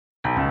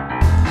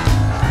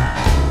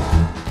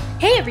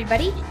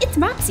everybody, it's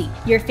Mopsy,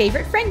 your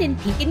favorite friend in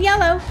pink and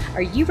yellow.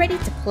 Are you ready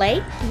to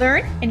play,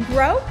 learn, and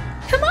grow?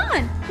 Come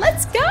on,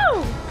 let's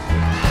go!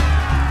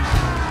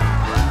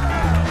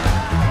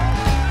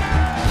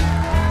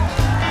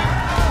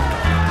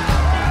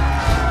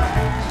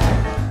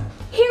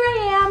 Here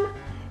I am!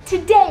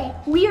 Today,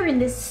 we are in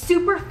this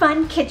super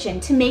fun kitchen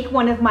to make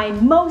one of my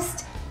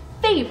most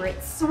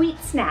favorite sweet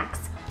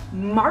snacks,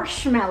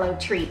 Marshmallow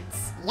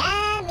Treats.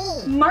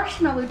 Yummy!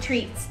 Marshmallow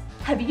Treats.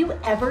 Have you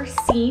ever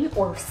seen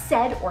or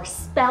said or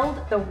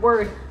spelled the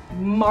word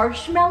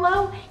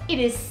marshmallow? It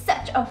is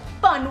such a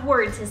fun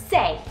word to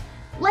say.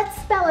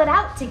 Let's spell it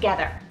out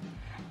together.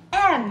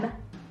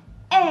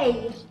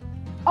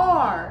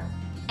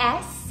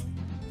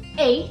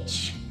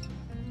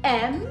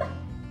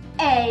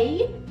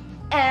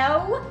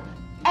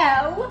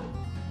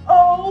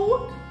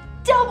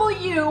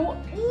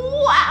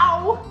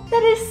 Wow,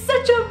 that is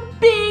such a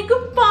big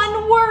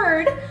fun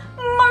word.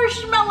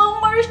 Marshmallow,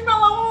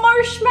 marshmallow,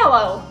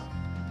 marshmallow.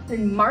 The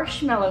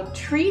marshmallow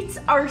treats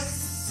are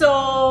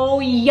so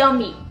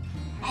yummy.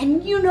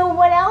 And you know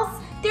what else?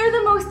 They're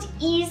the most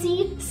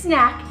easy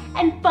snack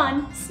and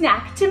fun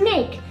snack to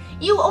make.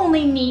 You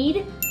only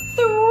need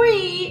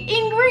 3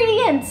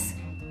 ingredients.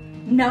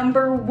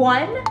 Number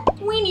 1,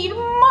 we need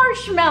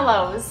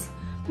marshmallows.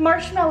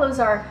 Marshmallows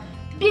are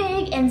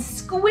big and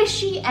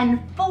squishy and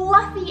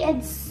fluffy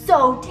and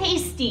so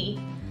tasty.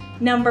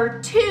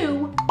 Number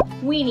 2,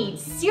 we need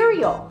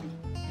cereal,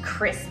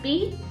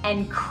 crispy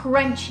and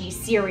crunchy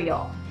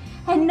cereal.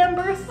 And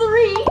number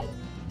 3,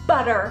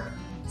 butter,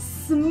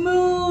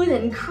 smooth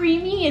and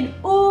creamy and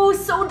ooh,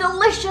 so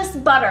delicious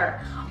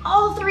butter.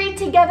 All 3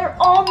 together,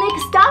 all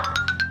mixed up,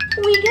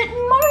 we get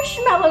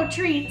marshmallow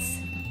treats.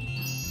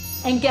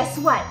 And guess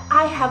what?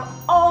 I have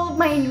all of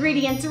my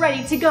ingredients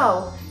ready to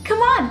go. Come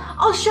on,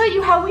 I'll show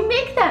you how we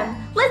make them.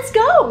 Let's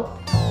go.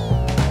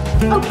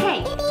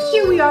 Okay,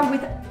 here we are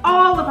with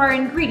all of our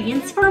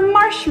ingredients for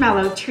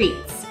marshmallow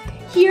treats.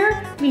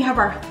 Here we have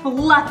our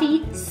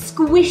fluffy,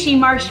 squishy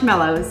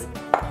marshmallows.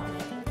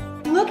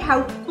 Look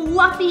how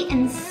fluffy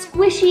and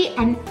squishy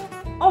and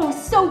oh,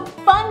 so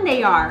fun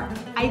they are.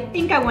 I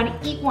think I want to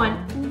eat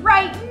one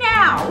right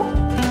now.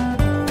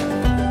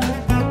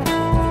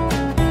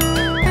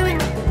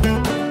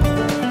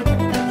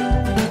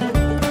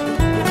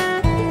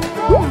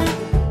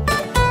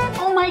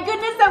 Oh my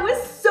goodness, that was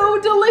so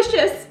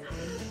delicious.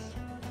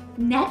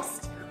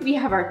 Next, we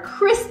have our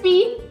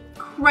crispy,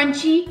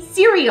 crunchy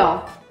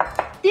cereal.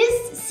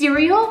 This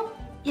cereal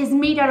is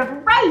made out of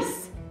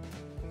rice.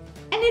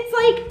 And it's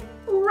like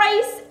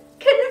rice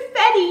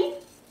confetti.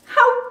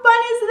 How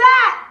fun is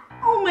that?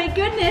 Oh my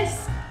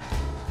goodness.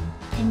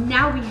 And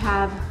now we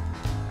have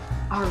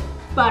our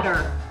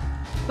butter.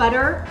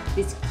 Butter,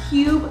 this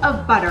cube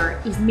of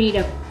butter is made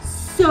of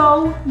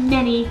so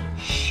many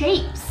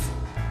shapes.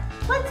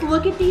 Let's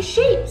look at these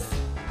shapes.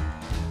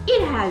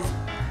 It has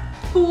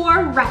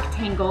 4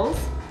 rectangles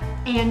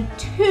and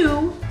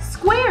 2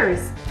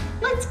 squares.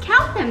 Let's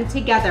count them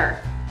together.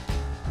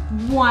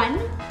 1,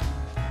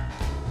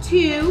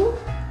 2,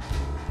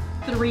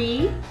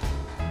 3,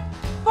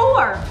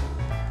 4.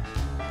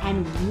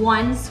 And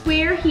 1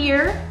 square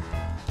here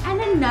and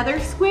another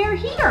square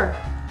here.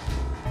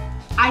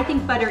 I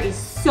think butter is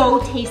so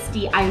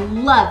tasty. I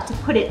love to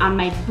put it on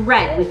my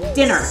bread with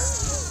dinner.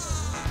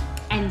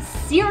 And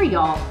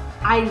cereal,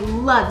 I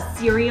love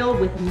cereal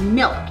with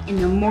milk in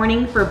the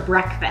morning for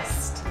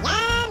breakfast.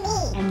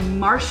 Yummy! And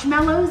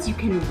marshmallows you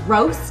can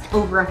roast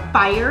over a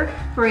fire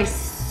for a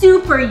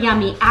super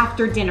yummy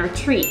after dinner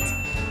treat.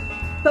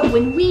 But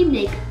when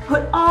we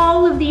put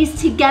all of these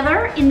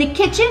together in the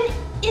kitchen,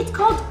 it's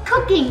called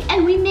cooking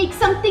and we make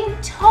something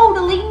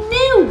totally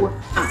new.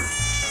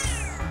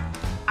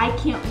 I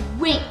can't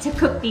wait to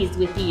cook these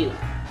with you.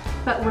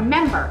 But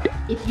remember,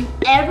 if you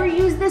ever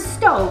use the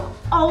stove,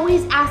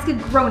 always ask a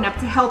grown-up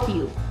to help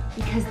you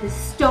because the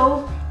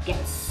stove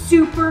gets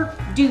super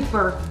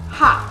duper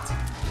hot.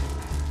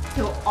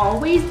 So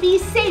always be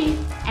safe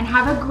and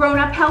have a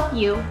grown-up help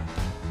you.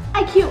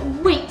 I can't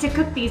wait to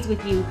cook these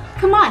with you.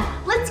 Come on,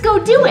 let's go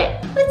do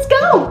it. Let's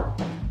go.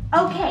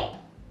 Okay,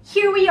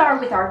 here we are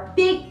with our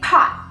big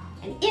pot.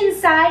 And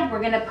inside,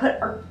 we're gonna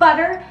put our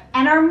butter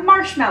and our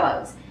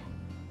marshmallows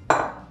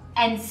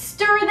and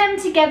stir them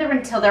together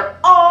until they're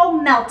all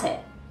melted.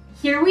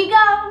 Here we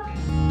go.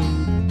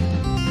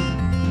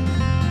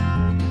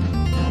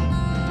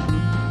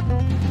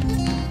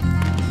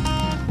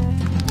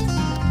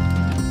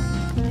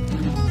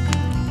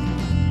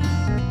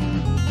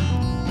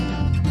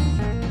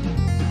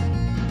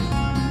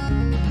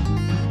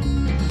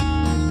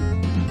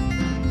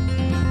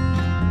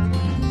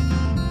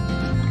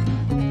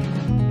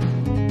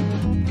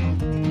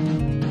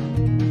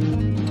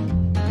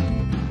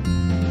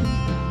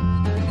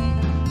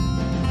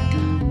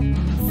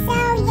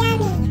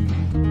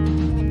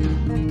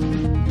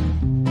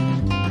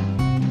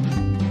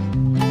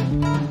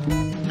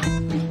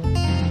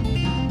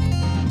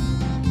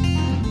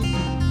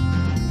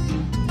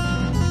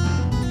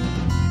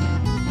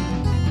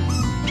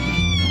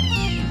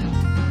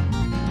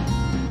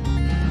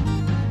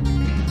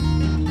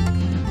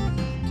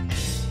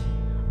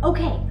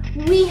 Okay,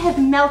 we have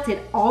melted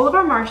all of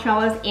our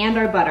marshmallows and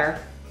our butter.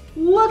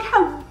 Look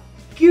how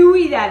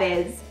gooey that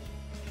is.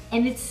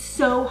 And it's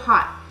so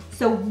hot.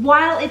 So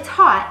while it's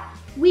hot,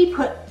 we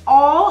put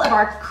all of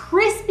our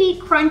crispy,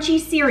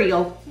 crunchy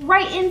cereal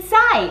right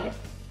inside.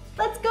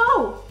 Let's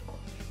go.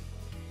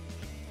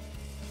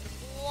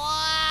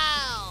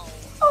 Wow!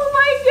 Oh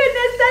my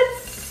goodness,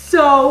 that's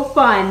so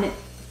fun.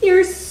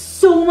 There's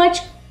so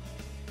much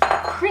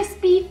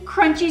crispy,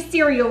 crunchy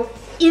cereal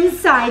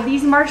inside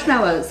these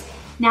marshmallows.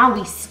 Now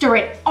we stir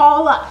it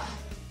all up.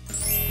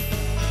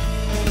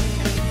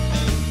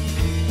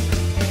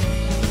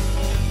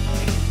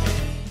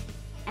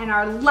 And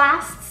our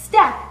last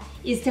step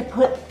is to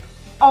put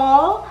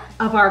all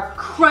of our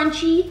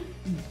crunchy,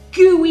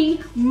 gooey,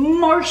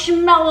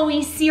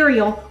 marshmallowy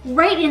cereal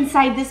right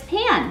inside this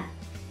pan.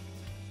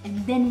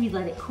 And then we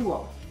let it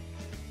cool.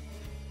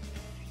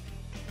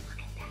 Look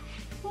at that.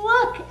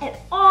 Look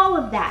at all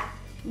of that.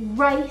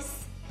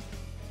 Rice,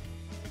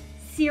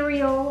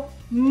 cereal,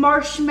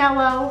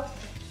 marshmallow,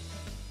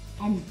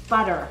 and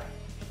butter.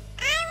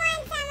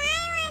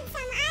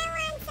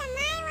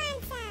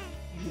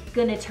 It's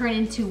gonna turn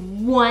into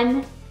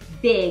one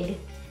big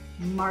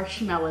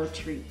marshmallow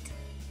treat.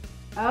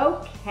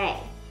 Okay.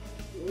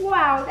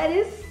 Wow, that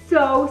is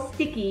so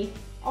sticky.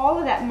 All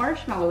of that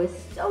marshmallow is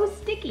so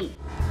sticky.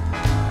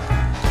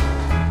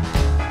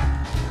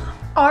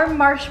 Our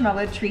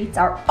marshmallow treats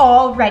are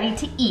all ready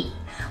to eat.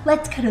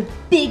 Let's cut a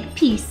big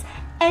piece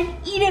and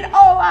eat it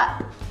all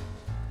up.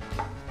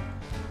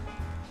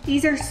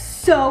 These are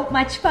so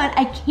much fun.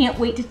 I can't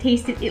wait to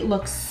taste it. It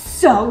looks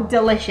so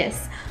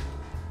delicious.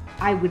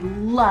 I would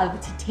love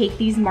to take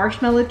these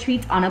marshmallow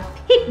treats on a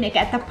picnic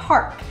at the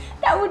park.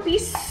 That would be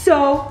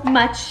so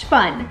much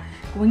fun.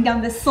 Going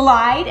down the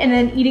slide and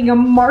then eating a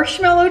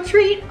marshmallow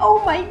treat.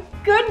 Oh my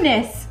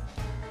goodness.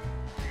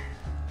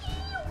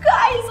 You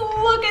guys,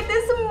 look at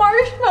this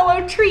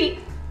marshmallow treat.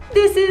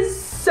 This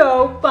is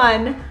so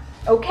fun.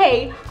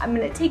 Okay, I'm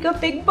gonna take a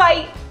big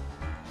bite.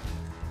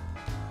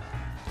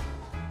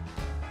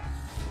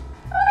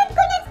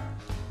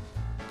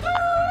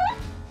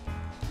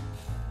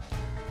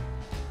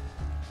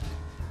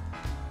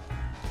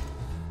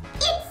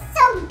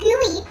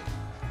 Gooey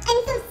and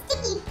so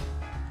sticky,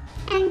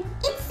 and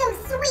it's so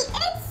sweet,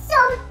 and it's so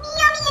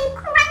yummy and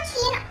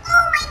crunchy, and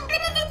oh my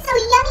goodness, it's so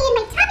yummy in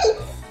my tummy.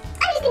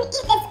 I'm just gonna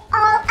eat this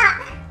all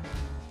up.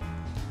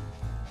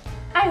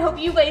 I hope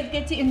you guys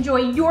get to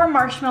enjoy your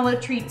marshmallow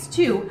treats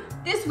too.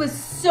 This was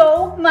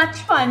so much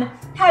fun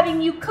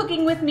having you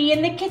cooking with me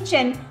in the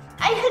kitchen.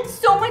 I had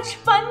so much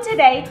fun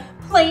today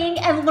playing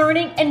and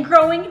learning and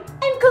growing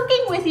and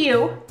cooking with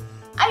you.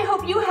 I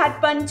hope you had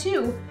fun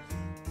too.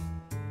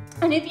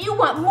 And if you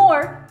want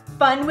more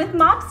fun with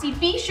Mopsy,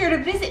 be sure to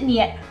visit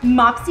me at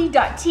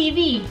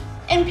mopsy.tv.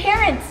 And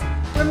parents,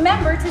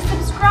 remember to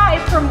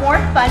subscribe for more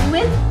fun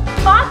with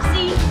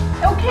Mopsy.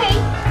 Okay,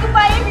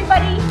 goodbye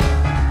everybody.